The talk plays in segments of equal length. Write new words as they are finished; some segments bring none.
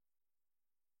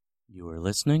You are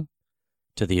listening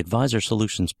to the Advisor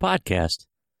Solutions Podcast,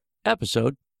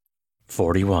 episode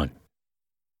 41.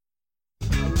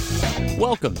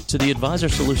 Welcome to the Advisor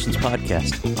Solutions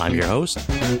Podcast. I'm your host,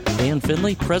 Dan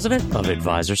Finley, president of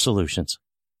Advisor Solutions.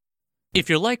 If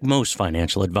you're like most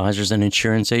financial advisors and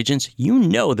insurance agents, you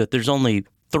know that there's only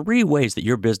three ways that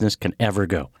your business can ever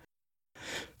go.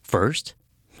 First,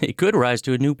 it could rise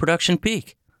to a new production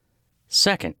peak.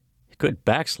 Second, it could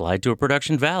backslide to a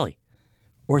production valley.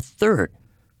 Or third,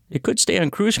 it could stay on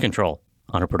cruise control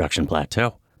on a production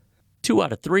plateau. 2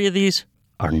 out of 3 of these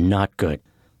are not good.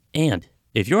 And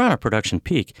if you're on a production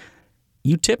peak,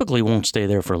 you typically won't stay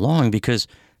there for long because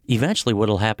eventually what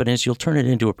will happen is you'll turn it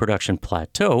into a production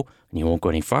plateau and you won't go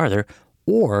any farther,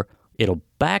 or it'll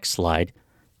backslide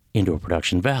into a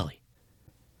production valley.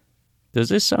 Does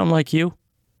this sound like you?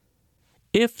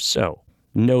 If so,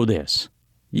 know this: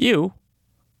 you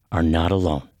are not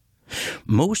alone.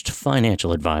 Most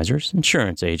financial advisors,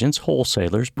 insurance agents,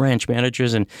 wholesalers, branch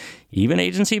managers, and even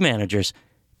agency managers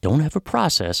don't have a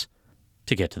process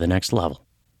to get to the next level.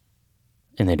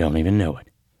 And they don't even know it.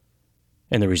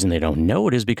 And the reason they don't know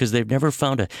it is because they've never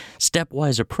found a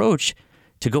stepwise approach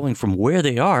to going from where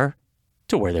they are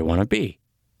to where they want to be.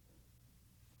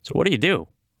 So what do?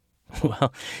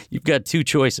 Well, you've got 2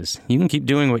 choices. You can keep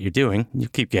doing what you're doing. You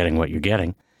keep getting what you're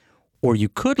getting. Or you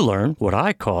could learn what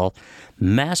I call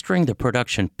mastering the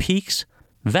production peaks,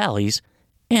 valleys,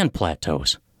 and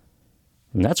plateaus.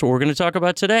 And that's what we're going to talk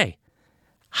about today.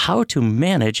 How to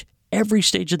manage every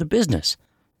stage of the business.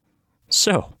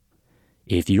 So,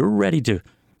 if you're ready to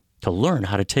learn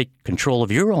how to take control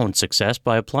of your own success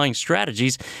by applying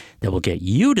strategies that will get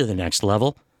you to the next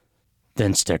level,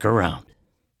 then stick around.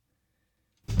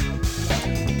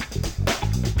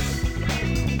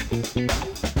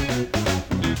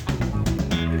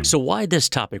 So why this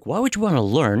topic? Why would you want to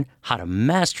learn how to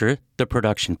master the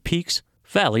production peaks,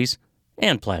 valleys,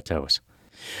 and plateaus?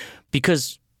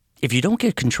 Because if you don't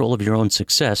get control of your own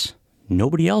success,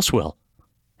 nobody else will.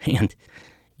 And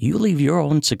you leave your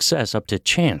own success up to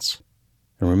chance.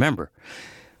 And remember,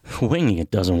 winging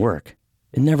it doesn't work.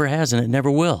 It never has and it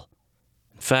never will.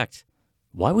 In fact,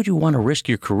 why would you want to risk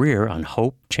your career on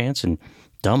hope, chance, and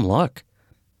dumb luck?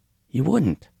 You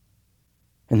wouldn't.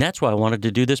 And that's why I wanted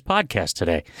to do this podcast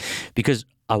today, because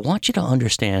I want you to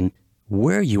understand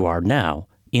where you are now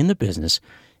in the business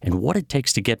and what it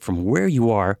takes to get from where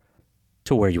you are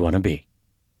to where you want to be.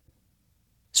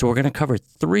 So we're going to cover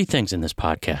 3 things in this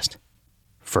podcast.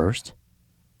 First,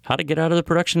 how to get out of the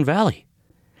production valley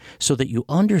so that you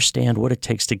understand what it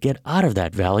takes to get out of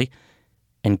that valley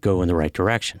and go in the right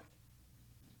direction.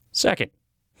 Second,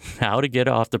 how to get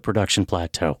off the production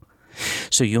plateau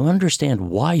so you understand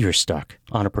why you're stuck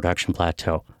on a production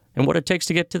plateau and what it takes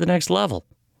to get to the next level.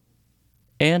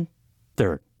 And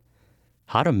third,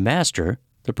 how to master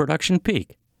the production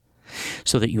peak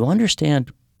so that you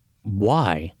understand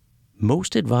why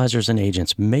most advisors and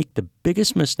agents make the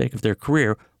biggest mistake of their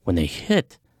career when they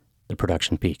hit the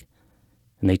production peak.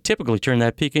 And they typically turn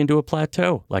that peak into a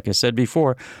plateau, like I said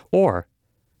before, or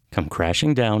come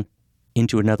crashing down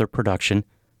into another production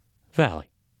valley.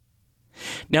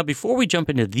 Now, before we jump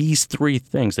into these 3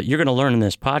 things that you're going to learn in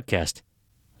this podcast,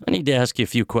 I need to ask you a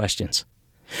few questions.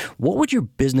 What would your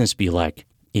business be like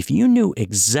if you knew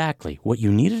exactly what you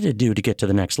needed to do to get to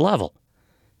the next level?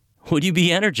 Would you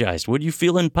be energized? Would you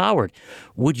feel empowered?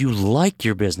 Would you like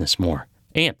your business more?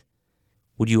 And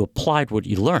would you apply what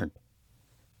you learned?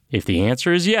 If the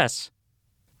answer is yes,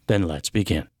 then let's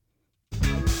begin.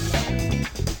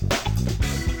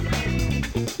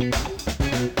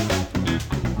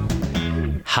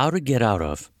 How to get out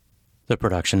of the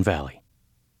production valley.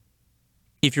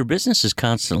 If your business is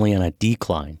constantly on a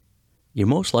decline, you're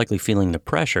most likely feeling the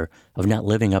pressure of not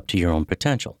living up to your own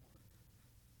potential.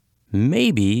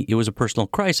 Maybe it was a personal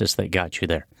crisis that got you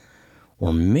there.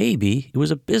 Or maybe it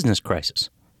was a business crisis.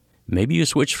 Maybe you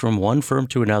switched from one firm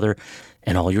to another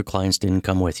and all your clients didn't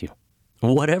come with you.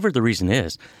 Whatever the reason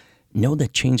is, know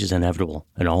that change is inevitable,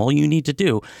 and all you need to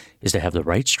do is to have the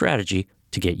right strategy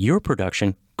to get your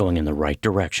production going in the right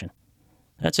direction.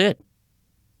 That's it.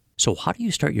 So how do you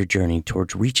start your journey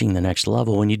towards reaching the next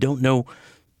level when you don't know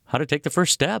how to take the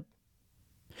first step?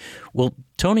 Well,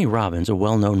 Tony Robbins, a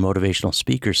well-known motivational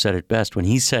speaker, said it best when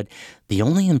he said, "The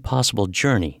only impossible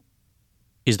journey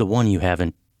is the one you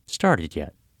haven't started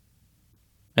yet."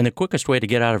 And the quickest way to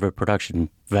get out of a production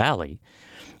valley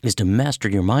is to master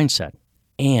your mindset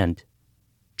and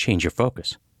change your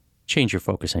focus. Change your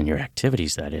focus on your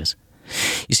activities, that is.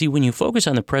 You see, when you focus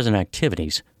on the present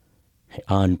activities,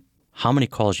 on how many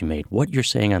calls you made, what you're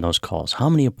saying on those calls, how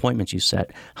many appointments you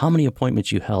set, how many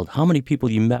appointments you held, how many people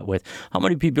you met with, how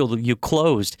many people you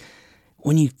closed.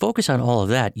 When you focus on all of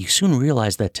that, you soon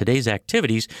realize that today's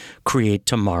activities create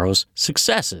tomorrow's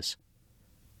successes.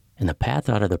 And the path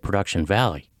out of the production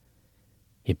valley,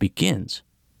 it begins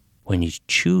when you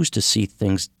choose to see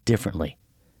things differently.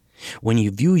 When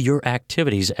you view your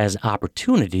activities as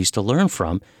opportunities to learn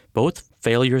from, both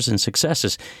failures and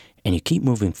successes, and you keep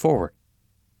moving forward.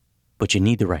 But you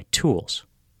need the right tools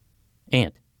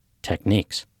and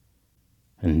techniques.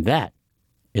 And that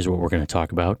is what we're going to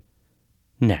talk about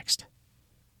next.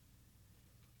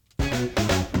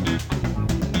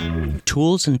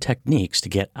 Tools and techniques to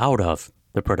get out of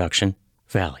the production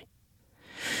valley.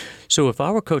 So if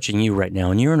I were coaching you right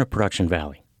now and you're in a production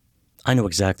valley, I know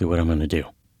exactly what I'm going to do.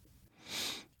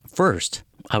 First,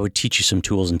 I would teach you some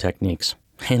tools and techniques.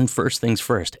 And first things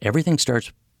first, everything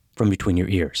starts from between your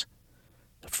ears.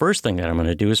 The first thing that I'm going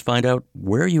to do is find out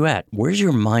where are you at? Where's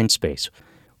your mind space?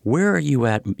 Where are you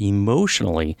at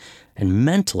emotionally and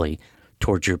mentally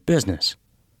towards your business?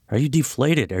 Are you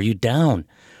deflated? Are you down?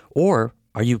 Or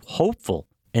are you hopeful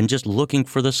and just looking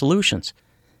for the solutions?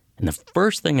 And the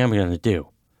first thing I'm going to do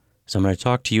is I'm going to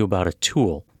talk to you about a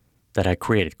tool that I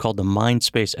created called the mind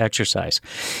space exercise.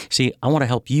 See, I want to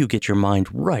help you get your mind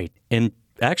right. And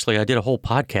actually, I did a whole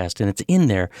podcast, and it's in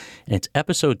there, and it's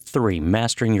episode 3,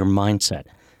 Mastering Your Mindset.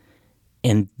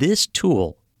 And this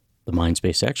tool, the mind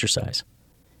space exercise,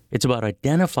 it's about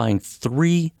identifying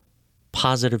 3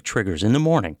 positive triggers in the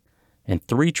morning and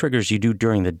 3 triggers you do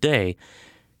during the day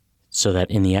so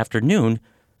that in the afternoon,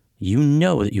 you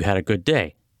know that you had a good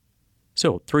day.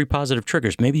 So 3 positive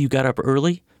triggers. Maybe you got up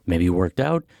early. Maybe you worked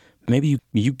out. Maybe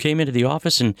you came into the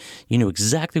office and you knew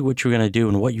exactly what you were going to do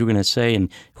and what you were going to say and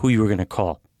who you were going to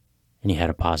call. And you had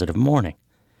a positive morning.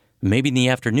 Maybe in the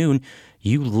afternoon,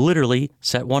 you literally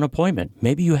set 1 appointment.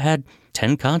 Maybe you had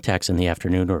 10 contacts in the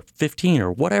afternoon or 15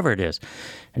 or whatever it is.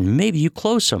 And maybe you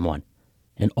closed someone.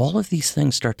 And all of these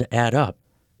things start to add up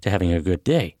to having a good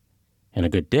day. And a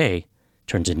good day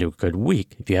turns into a good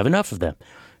week if you have enough of them.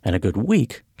 And a good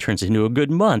week turns into a good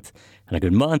month. And a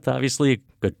good month, obviously, a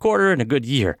good quarter and a good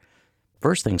year.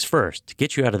 First things first, to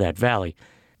get you out of that valley,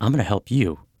 I'm going to help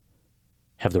you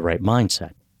have the right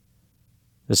mindset.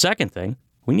 The second thing,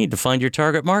 we need to find your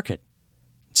target market.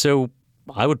 So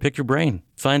I would pick your brain,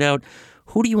 find out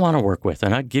who do you want to work with,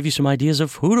 and I'd give you some ideas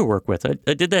of who to work with.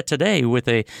 I did that today with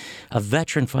a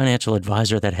veteran financial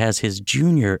advisor that has his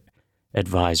junior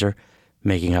advisor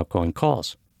making outgoing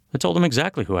calls. I told him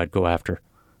exactly who I'd go after,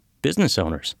 business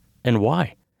owners, and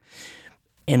why.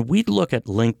 And we'd look at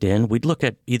LinkedIn, we'd look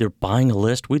at either buying a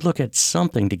list, we'd look at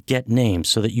something to get names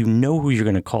so that you know who you're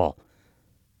going to call.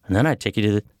 And then I'd take you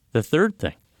to the third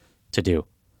thing to do.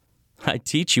 I'd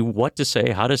teach you what to say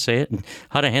it, and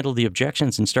how to handle the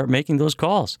objections and start making those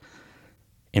calls.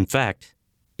 In fact,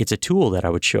 it's a tool that I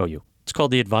would show you. It's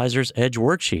called the Advisor's Edge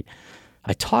Worksheet.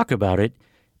 I talk about it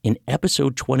in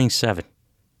episode 27,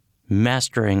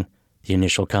 Mastering the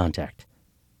Initial Contact.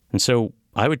 And so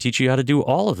I would teach you how to do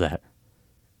all of that.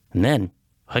 And then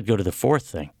I'd go to the fourth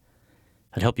thing.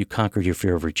 I'd help you conquer your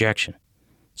fear of rejection.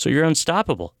 So you're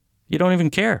unstoppable. You don't even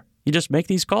care. You just make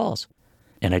these calls.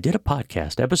 And I did a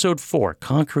podcast, episode 4,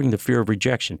 Conquering the Fear of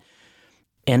Rejection.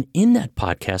 And in that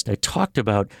podcast, I talked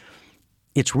about,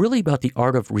 it's really about the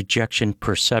art of rejection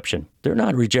perception. They're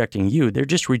not rejecting you. They're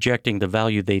just rejecting the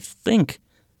value they think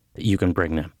that you can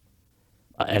bring them.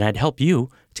 And I'd help you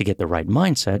to get the right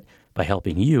mindset by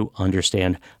helping you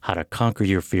understand how to conquer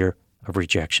your fear of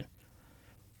rejection.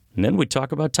 And then we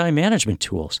talk about time management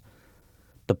tools.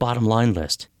 The bottom line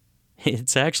list.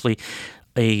 It's actually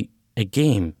a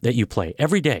game that you play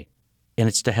every day, and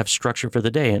it's to have structure for the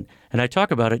day. And I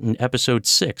talk about it in episode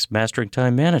 6, Mastering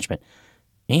Time Management.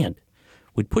 And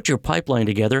we'd put your pipeline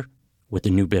together with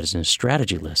the new business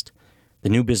strategy list. The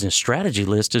new business strategy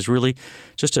list is really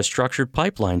just a structured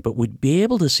pipeline, but we'd be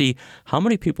able to see how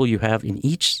many people you have in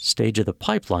each stage of the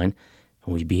pipeline,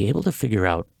 and we'd be able to figure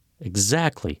out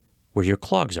exactly where your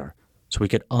clogs are so we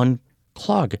could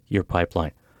unclog your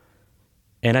pipeline.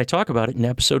 And I talk about it in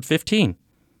episode 15,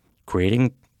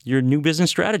 creating your new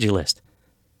business strategy list.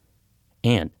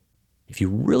 And if you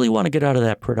really want to get out of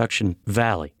that production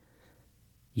valley,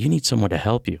 you need someone to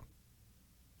help you.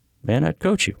 Man, I'd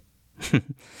coach you.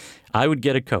 I would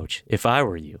get a coach if I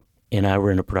were you and I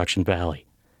were in a production valley.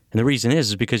 And the reason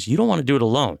is because you don't want to do it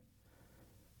alone.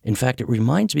 In fact, it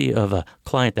reminds me of a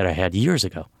client that I had years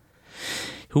ago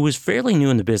who was fairly new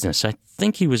in the business. I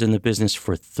think he was in the business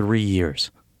for 3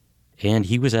 years. And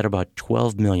he was at about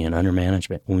 $12 million under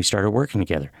management when we started working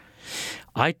together.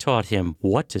 I taught him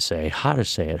what to say, how to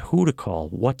say it, who to call,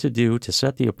 what to do to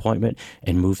set the appointment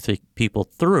and move people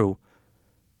through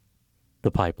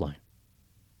the pipeline.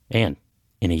 And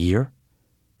in a year,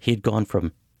 he had gone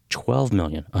from 12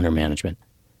 million under management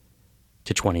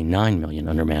to 29 million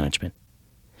under management.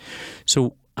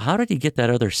 So how did he get that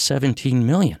other 17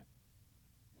 million?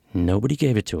 Nobody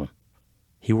gave it to him.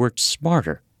 He worked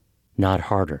smarter, not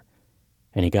harder,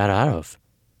 and he got out of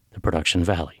the production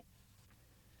valley.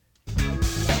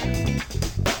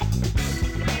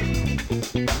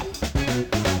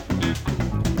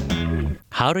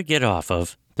 How to get off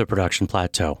of the production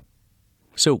plateau.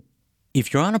 So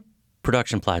if you're on a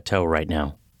production plateau right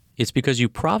now, it's because you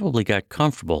probably got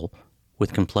comfortable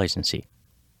with complacency.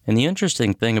 And the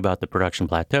interesting thing about the production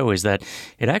plateau is that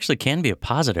it actually can be a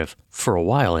positive, for a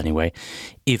while anyway,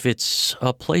 if it's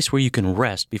a place where you can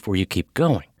rest before you keep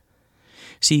going.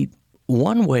 See,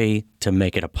 one way to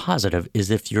make it a positive is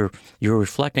if you're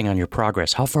reflecting on your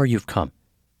progress, how far you've come,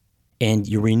 and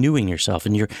you're renewing yourself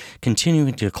and you're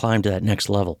continuing to climb to that next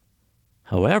level.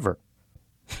 However,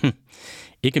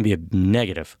 it can be a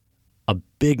negative, a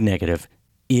big negative,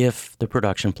 if the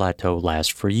production plateau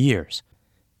lasts for years.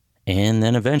 And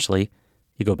then eventually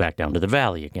you go back down to the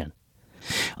valley again.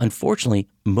 Unfortunately,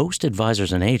 most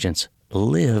advisors and agents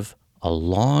live a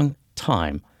long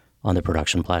time on the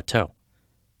production plateau.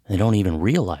 They don't even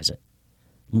realize it.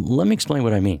 Let me explain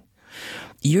what I mean.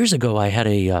 Years ago, I had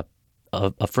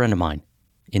a friend of mine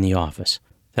in the office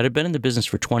that had been in the business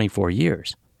for 24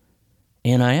 years.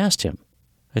 And I asked him,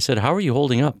 I said, how are you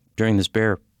holding up during this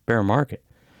bear market?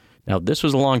 Now, this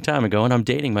was a long time ago, and I'm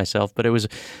dating myself, but it was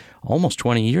almost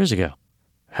 20 years ago.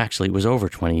 Actually, it was over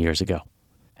 20 years ago.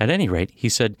 At any rate, he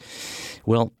said,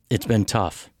 well, it's been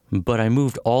tough, but I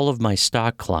moved all of my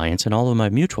stock clients and all of my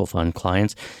mutual fund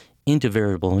clients into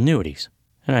variable annuities.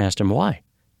 And I asked him why.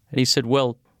 And he said,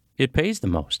 well, it pays the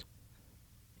most.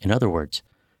 In other words,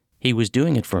 he was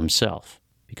doing it for himself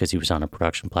because he was on a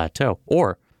production plateau,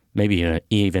 or maybe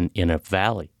even in a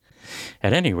valley.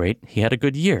 At any rate, he had a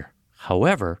good year.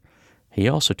 However, he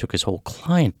also took his whole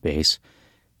client base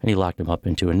and he locked them up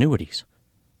into annuities.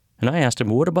 And I asked him,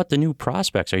 what about the new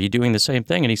prospects? Are you doing the same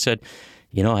thing? And he said,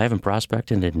 I haven't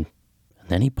prospected. And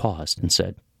then he paused and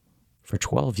said, for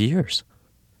 12 years.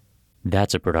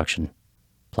 That's a production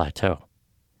plateau.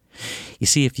 You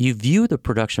see, if you view the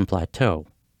production plateau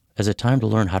as a time to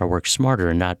learn how to work smarter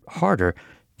and not harder,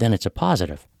 then it's a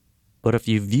positive. But if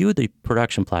you view the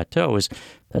production plateau as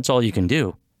that's all you can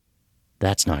do,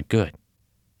 that's not good.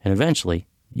 And eventually,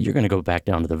 you're going to go back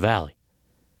down to the valley.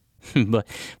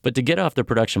 But to get off the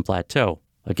production plateau,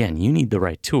 again, you need the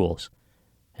right tools.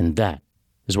 And that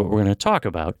is what we're going to talk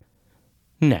about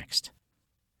next.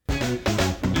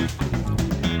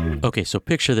 Okay, so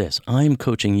picture this. I'm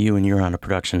coaching you and you're on a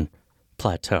production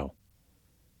plateau.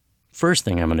 First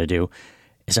thing I'm going to do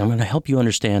is I'm going to help you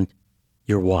understand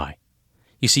your why.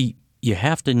 You see, you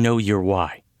have to know your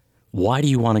why. Why do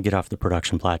you want to get off the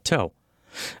production plateau?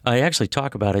 I actually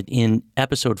talk about it in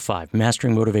episode 5,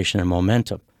 Mastering Motivation and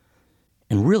Momentum.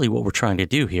 And really what we're trying to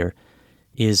do here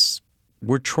is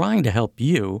we're trying to help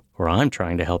you, or I'm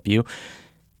trying to help you,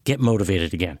 get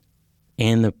motivated again.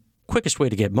 And the quickest way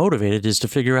to get motivated is to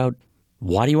figure out,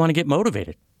 why do you want to get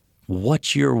motivated?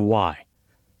 What's your why?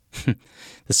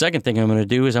 The second thing I'm going to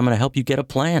do is I'm going to help you get a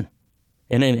plan.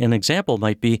 And an example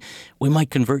might be, we might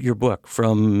convert your book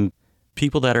from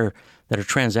people that are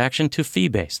transaction to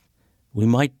fee-based. We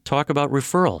might talk about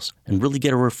referrals and really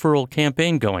get a referral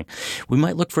campaign going. We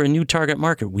might look for a new target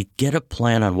market. We get a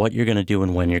plan on what you're going to do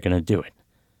and when you're going to do it.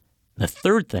 The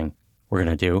third thing we're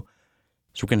going to do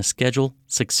is we're going to schedule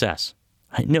success.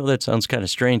 I know that sounds kind of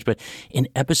strange, but in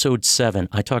episode 7,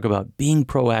 I talk about being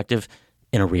proactive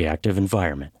in a reactive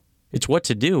environment. It's what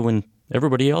to do when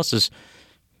everybody else is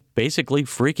basically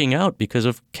freaking out because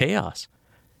of chaos.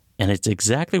 And it's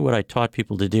exactly what I taught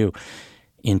people to do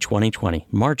in 2020,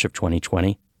 March of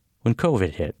 2020, when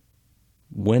COVID hit,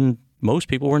 when most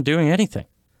people weren't doing anything.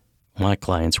 My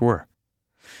clients were.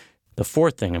 The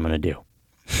fourth thing I'm going to do,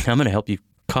 I'm going to help you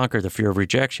conquer the fear of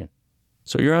rejection.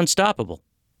 So you're unstoppable.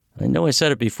 I know I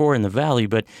said it before in the valley,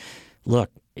 but look,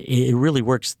 it really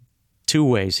works two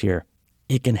ways here.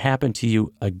 It can happen to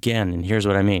you again, and here's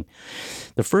what I mean.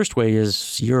 The first way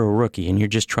is you're a rookie and you're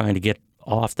just trying to get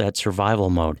off that survival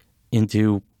mode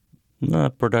into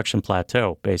production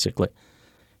plateau, basically.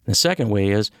 The second way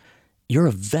is you're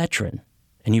a veteran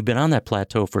and you've been on that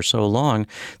plateau for so long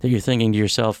that you're thinking to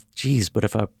yourself, geez, but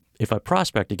if I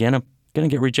prospect again, I'm going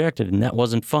to get rejected, and that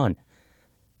wasn't fun.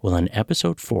 Well, in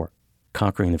episode 4,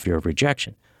 Conquering the Fear of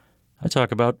Rejection, I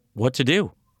talk about what to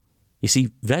do. You see,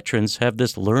 veterans have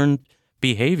this learned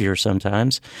behavior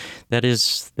sometimes. That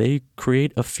is, they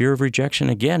create a fear of rejection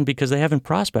again because they haven't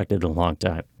prospected in a long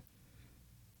time.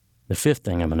 The fifth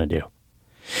thing I'm going to do,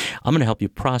 I'm going to help you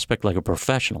prospect like a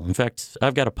professional. In fact,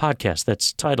 I've got a podcast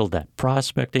that's titled that,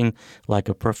 Prospecting Like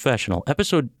a Professional,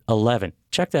 episode 11.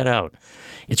 Check that out.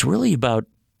 It's really about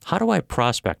how do I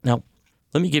prospect. Now,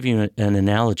 let me give you an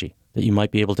analogy that you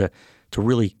might be able to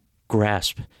really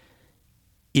grasp.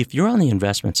 If you're on the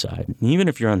investment side, even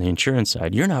if you're on the insurance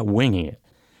side, you're not winging it.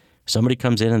 Somebody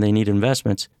comes in and they need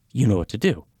investments, you know what to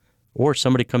do. Or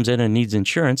somebody comes in and needs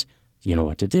insurance, you know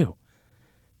what to do.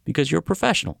 Because you're a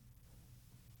professional.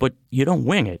 But you don't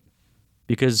wing it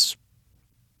because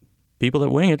people that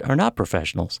wing it are not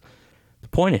professionals. The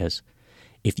point is,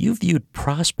 if you viewed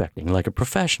prospecting like a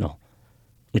professional,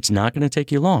 it's not going to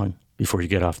take you long before you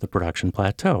get off the production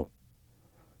plateau.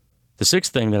 The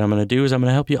sixth thing that I'm going to do is I'm going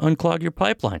to help you unclog your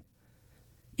pipeline.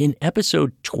 In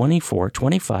episode 24,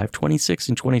 25, 26,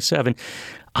 and 27,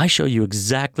 I show you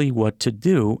exactly what to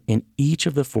do in each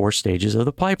of the 4 stages of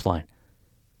the pipeline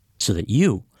so that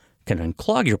you can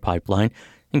unclog your pipeline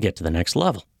and get to the next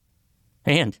level.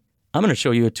 And I'm going to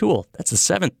show you a tool. That's the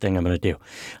 7th thing I'm going to do.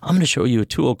 I'm going to show you a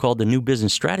tool called the New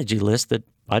Business Strategy List that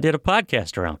I did a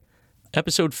podcast around.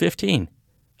 Episode 15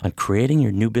 on creating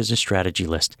your new business strategy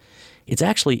list. It's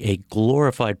actually a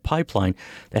glorified pipeline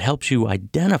that helps you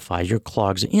identify your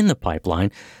clogs in the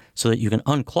pipeline so that you can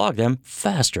unclog them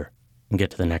faster and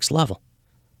get to the next level.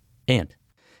 And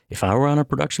if I were on a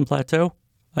production plateau,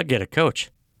 I'd get a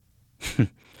coach.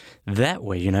 That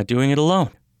way you're not doing it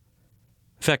alone.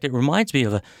 In fact, it reminds me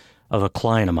of a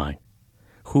client of mine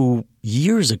who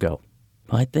years ago,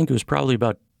 I think it was probably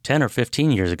about 10 or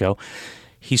 15 years ago,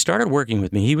 he started working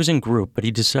with me. He was in group, but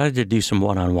he decided to do some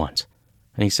one-on-ones.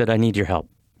 And he said, I need your help.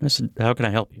 I said, how can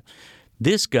I help you?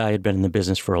 This guy had been in the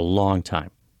business for a long time.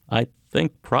 I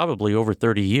think probably over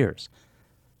 30 years.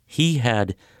 He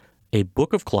had a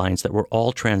book of clients that were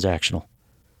all transactional.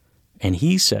 And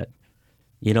he said,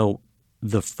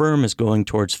 the firm is going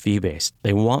towards fee-based.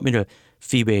 They want me to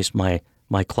fee-base my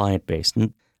client base.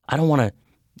 And I don't want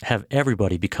to have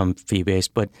everybody become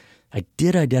fee-based, but I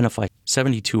did identify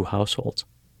 72 households.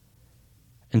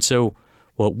 And so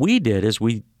what we did is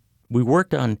we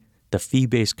worked on the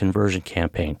fee-based conversion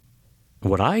campaign. And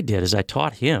what I did is I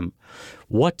taught him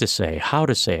what to say, how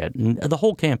to say it, and the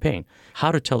whole campaign,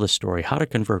 how to tell the story, how to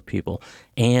convert people,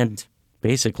 and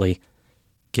basically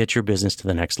get your business to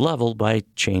the next level by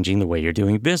changing the way you're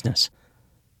doing business.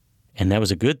 And that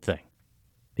was a good thing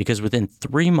because within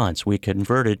 3 months, we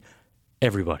converted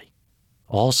everybody,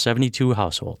 all 72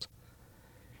 households.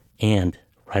 And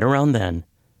right around then,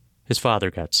 his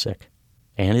father got sick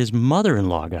and his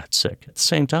mother-in-law got sick at the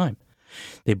same time.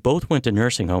 They both went to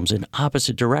nursing homes in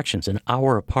opposite directions, an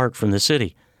hour apart from the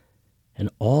city. And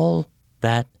all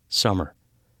that summer,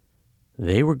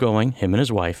 they were going, him and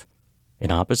his wife,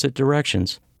 in opposite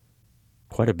directions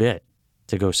quite a bit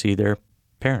to go see their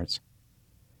parents.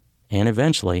 And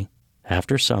eventually,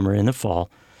 after summer in the fall,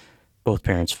 both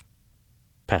parents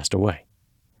passed away.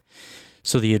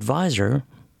 So the advisor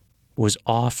was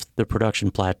off the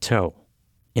production plateau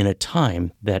in a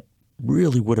time that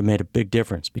really would have made a big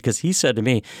difference because he said to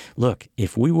me, look,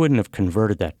 if we wouldn't have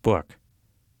converted that book,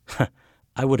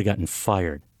 I would have gotten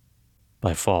fired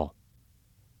by fall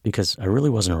because I really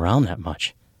wasn't around that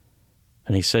much.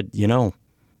 And he said, it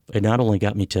not only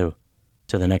got me to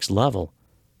the next level,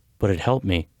 but it helped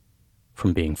me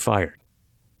from being fired.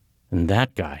 And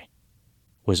that guy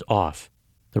was off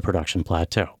the production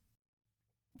plateau.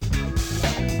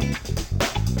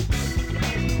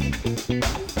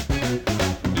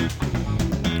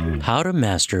 How to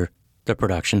master the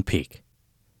production peak.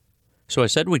 So I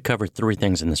said we'd cover 3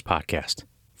 things in this podcast.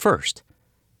 First,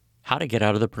 how to get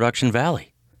out of the production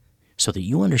valley so that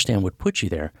you understand what put you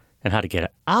there and how to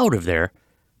get out of there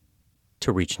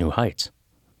to reach new heights.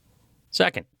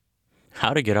 Second,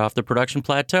 how to get off the production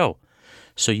plateau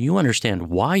so you understand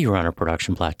why you're on a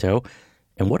production plateau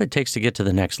and what it takes to get to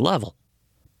the next level.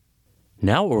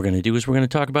 Now what we're going to do is we're going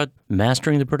to talk about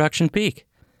mastering the production peak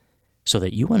so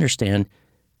that you understand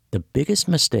the biggest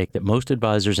mistake that most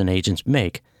advisors and agents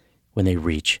make when they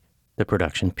reach the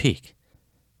production peak.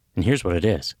 And here's what it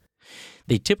is.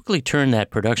 They typically turn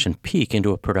that production peak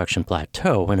into a production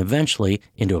plateau and eventually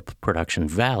into a production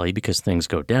valley because things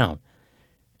go down.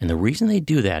 And the reason they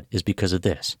do that is because of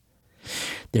this.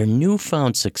 Their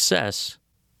newfound success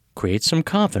creates some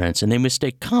confidence, and they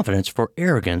mistake confidence for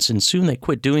arrogance, and soon they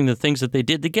quit doing the things that they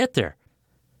did to get there.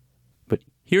 But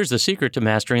here's the secret to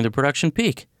mastering the production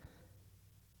peak.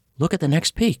 Look at the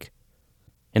next peak.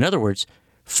 In other words,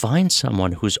 Find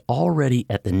someone who's already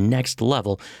at the next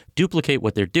level, duplicate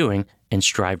what they're doing, and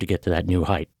strive to get to that new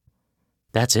height.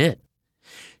 That's it.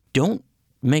 Don't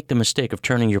make the mistake of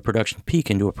turning your production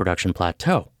peak into a production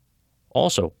plateau.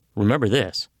 Also, remember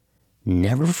this.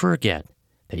 Never forget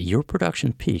that your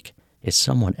production peak is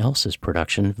someone else's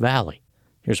production valley.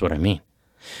 Here's what I mean.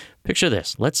 Picture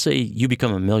this. Let's say you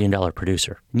become $1 million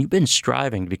producer, and you've been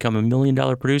striving to become $1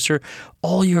 million producer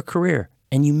all your career,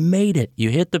 and you made it. You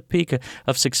hit the peak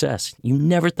of success. You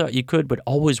never thought you could, but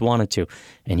always wanted to,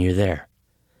 and you're there.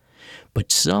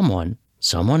 But someone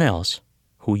else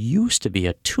who used to be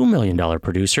a $2 million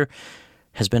producer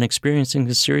has been experiencing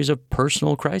a series of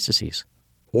personal crises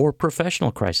or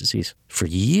professional crises for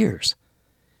years,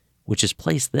 which has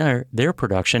placed their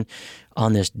production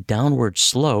on this downward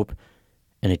slope,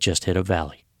 and it just hit a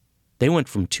valley. They went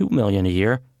from $2 million a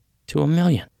year to $1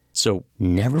 million. So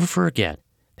never forget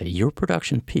that your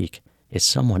production peak is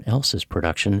someone else's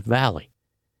production valley.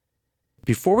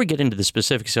 Before we get into the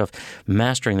specifics of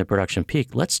mastering the production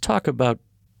peak, let's talk about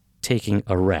taking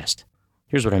a rest.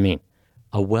 Here's what I mean.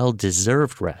 A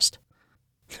well-deserved rest.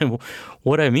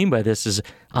 What I mean by this is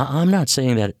I'm not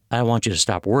saying that I want you to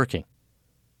stop working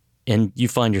and you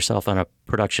find yourself on a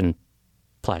production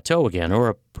plateau again or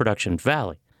a production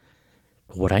valley.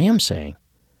 But what I am saying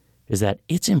is that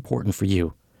it's important for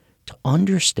you to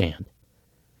understand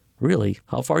really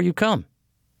how far you come.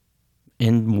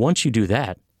 And once you do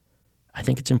that, I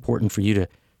think it's important for you to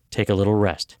take a little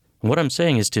rest. And what I'm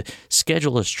saying is to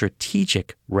schedule a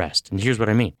strategic rest. And here's what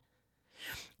I mean.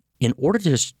 In order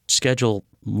to schedule,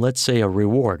 let's say, a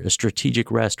reward, a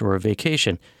strategic rest, or a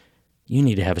vacation, you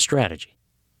need to have a strategy.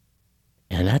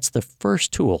 And that's the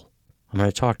first tool I'm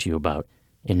going to talk to you about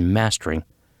in mastering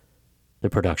the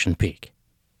production peak.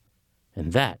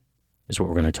 And that is what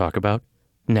we're going to talk about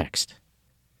next.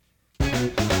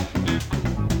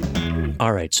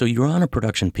 All right, so you're on a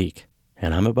production peak,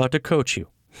 and I'm about to coach you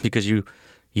because you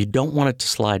don't want it to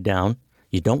slide down.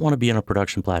 You don't want to be on a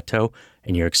production plateau,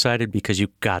 and you're excited because you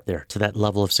got there to that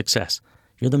level of success.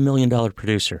 You're the $1 million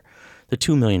producer, the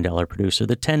 $2 million producer,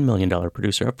 the $10 million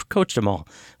producer. I've coached them all.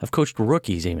 I've coached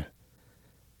rookies even.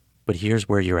 But here's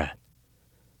where you're at.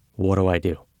 What do I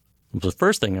do? Well, the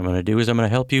first thing I'm going to do is I'm going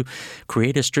to help you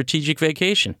create a strategic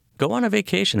vacation. Go on a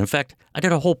vacation. In fact, I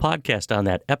did a whole podcast on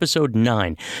that, episode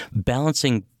 9,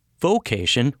 balancing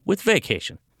vocation with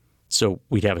vacation. So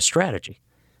we'd have a strategy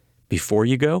before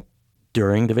you go,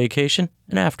 during the vacation,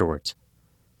 and afterwards.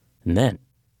 And then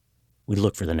we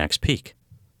look for the next peak.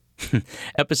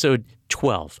 Episode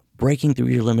 12, breaking through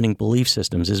your limiting belief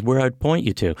systems, is where I'd point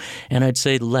you to. And I'd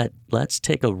say, let's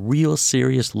take a real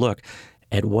serious look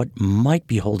at what might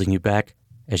be holding you back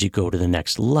as you go to the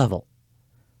next level.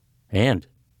 And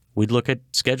we'd look at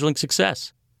scheduling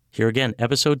success. Here again,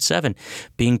 episode 7,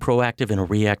 being proactive in a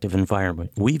reactive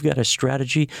environment. We've got a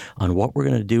strategy on what we're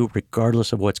going to do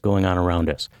regardless of what's going on around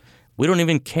us. We don't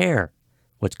even care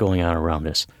what's going on around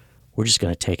us. We're just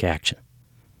going to take action.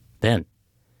 Then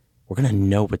we're going to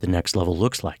know what the next level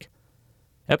looks like.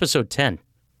 Episode 10,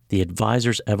 the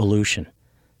advisor's evolution.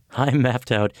 I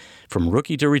mapped out from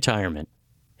rookie to retirement.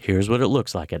 Here's what it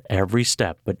looks like at every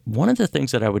step. But one of the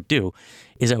things that I would do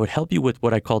is I would help you with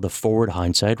what I call the forward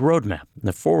hindsight roadmap. And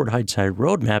the forward hindsight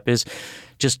roadmap is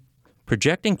just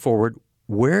projecting forward.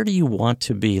 Where do you want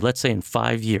to be, let's say in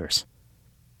 5 years?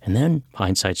 And then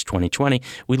hindsight's 2020.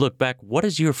 We look back. What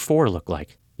does year 4 look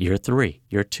like? Year 3,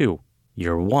 year 2,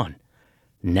 year 1.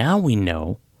 Now we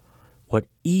know what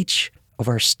each of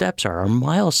our steps are, our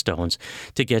milestones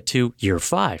to get to year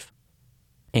 5.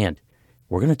 And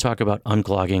we're going to talk about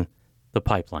unclogging the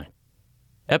pipeline.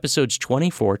 Episodes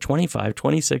 24, 25,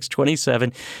 26,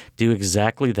 27 do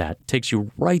exactly that. It takes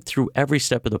you right through every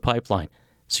step of the pipeline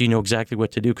so you know exactly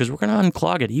what to do, because we're going to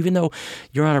unclog it. Even though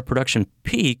you're on a production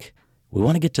peak, we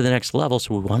want to get to the next level,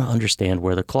 so we want to understand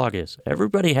where the clog is.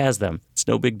 Everybody has them. It's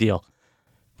no big deal.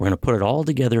 We're going to put it all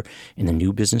together in the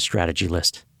new business strategy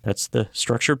list. That's the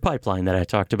structured pipeline that I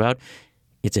talked about.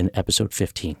 It's in episode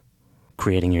 15,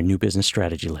 creating your new business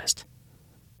strategy list.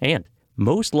 And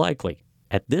most likely,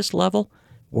 at this level,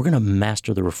 we're going to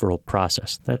master the referral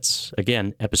process. That's,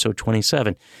 again, episode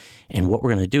 27. And what we're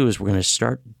going to do is we're going to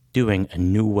start doing a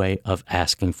new way of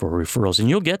asking for referrals. And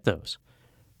you'll get those.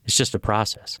 It's just a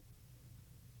process.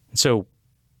 So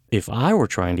if I were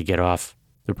trying to get off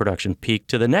the production peak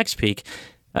to the next peak,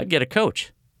 I'd get a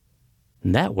coach.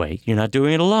 And that way, you're not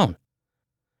doing it alone.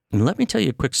 And let me tell you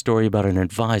a quick story about an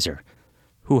advisor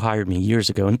who hired me years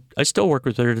ago, and I still work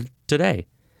with her today.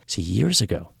 See, years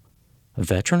ago, a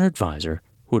veteran advisor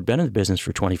who had been in the business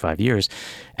for 25 years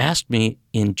asked me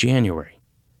in January,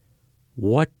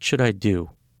 what should I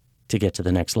do to get to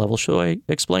the next level. So I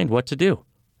explained what to do.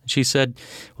 She said,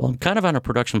 well, I'm kind of on a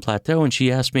production plateau. And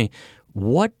she asked me,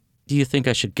 what do you think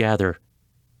I should gather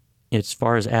as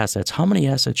far as assets? How many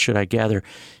assets should I gather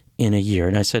in a year?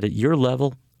 And I said, at your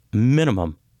level,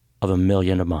 minimum of $1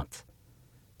 million a month.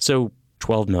 So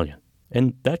 12 million.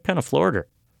 And that kind of floored her.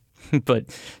 But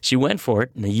she went for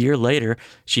it. And a year later,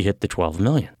 she hit the 12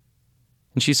 million.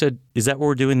 And she said, is that what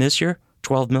we're doing this year?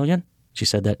 12 million? She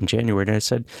said that in January. And I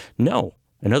said, no.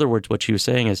 In other words, what she was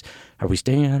saying is, are we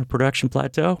staying on a production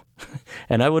plateau?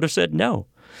 And I would have said no.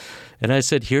 And I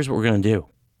said, here's what we're going to do.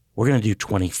 We're going to do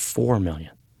 24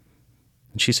 million.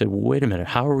 And she said, well, wait a minute.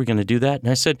 How are we going to do that?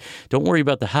 And I said, don't worry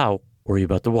about the how, worry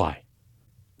about the why.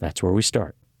 That's where we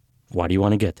start. Why do you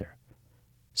want to get there?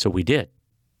 So we did.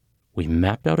 We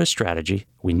mapped out a strategy.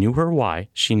 We knew her why.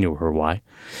 She knew her why.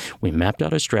 We mapped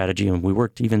out a strategy, and we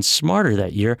worked even smarter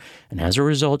that year. And as a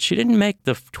result, she didn't make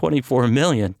the 24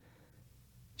 million.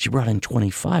 She brought in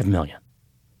 25 million.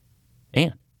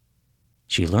 And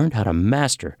she learned how to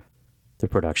master the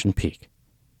production peak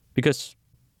because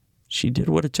she did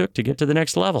what it took to get to the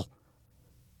next level.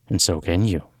 And so can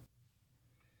you.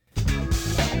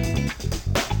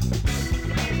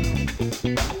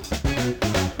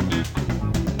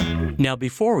 Now,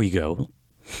 before we go,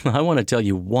 I want to tell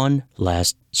you one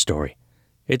last story.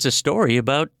 It's a story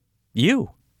about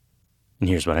you. And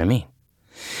here's what I mean.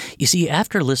 You see,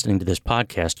 after listening to this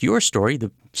podcast, your story,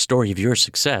 the story of your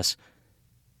success,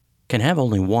 can have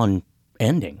only one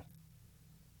ending.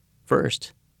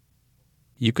 First,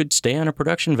 you could stay on a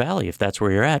production valley if that's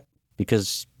where you're at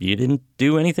because you didn't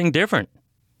do anything different.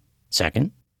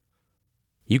 Second,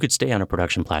 you could stay on a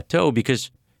production plateau because,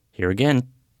 here again,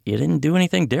 you didn't do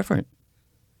anything different.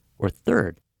 Or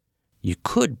third, you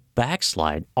could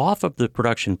backslide off of the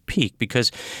production peak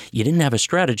because you didn't have a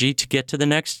strategy to get to the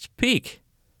next peak.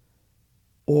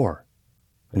 Or,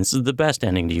 and this is the best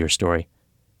ending to your story,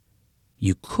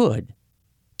 you could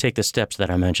take the steps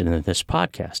that I mentioned in this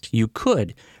podcast. You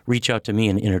could reach out to me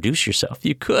and introduce yourself.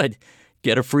 You could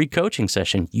get a free coaching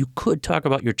session. You could talk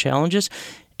about your challenges,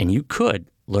 and you could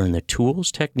learn the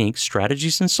tools, techniques,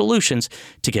 strategies, and solutions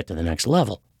to get to the next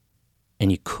level.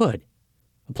 And you could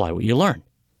apply what you learned.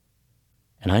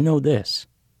 And I know this.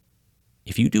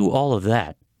 If you do all of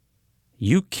that,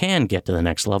 you can get to the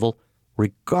next level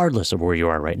regardless of where you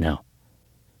are right now.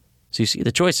 So you see,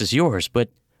 the choice is yours, but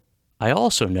I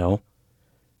also know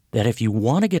that if you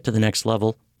want to get to the next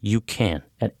level, you can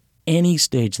at any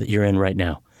stage that you're in right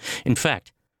now. In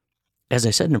fact, as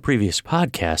I said in a previous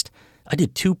podcast, I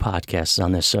did 2 podcasts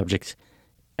on this subject,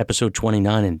 episode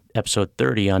 29 and episode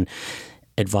 30 on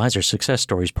Advisor Success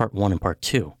Stories, part 1 and part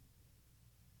 2.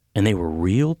 And they were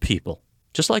real people,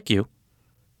 just like you,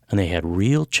 and they had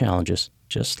real challenges,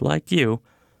 just like you,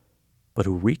 but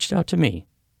who reached out to me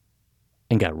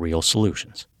and got real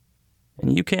solutions.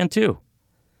 And you can too.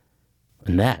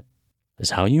 And that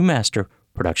is how you master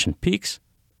production peaks,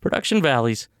 production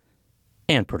valleys,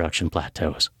 and production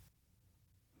plateaus.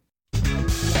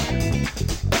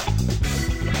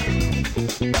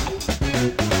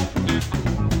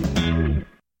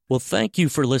 Well, thank you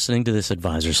for listening to this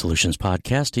Advisor Solutions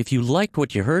podcast. If you liked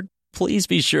what you heard, please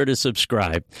be sure to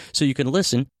subscribe so you can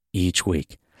listen each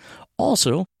week.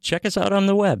 Also, check us out on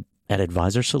the web at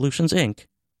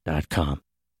advisorsolutionsinc.com.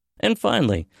 And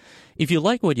finally, if you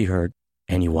like what you heard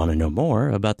and you want to know more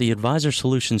about the Advisor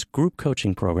Solutions Group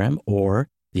Coaching Program or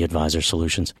the Advisor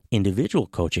Solutions Individual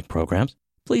Coaching Programs,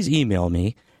 please email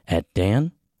me at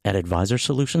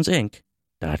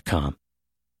dan@advisorsolutionsinc.com.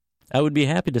 I would be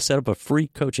happy to set up a free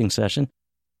coaching session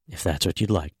if that's what you'd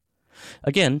like.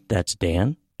 Again, that's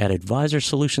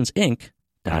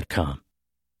dan@advisorsolutionsinc.com.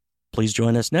 Please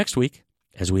join us next week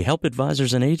as we help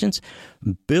advisors and agents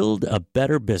build a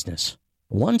better business,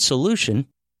 one solution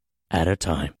at a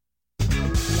time.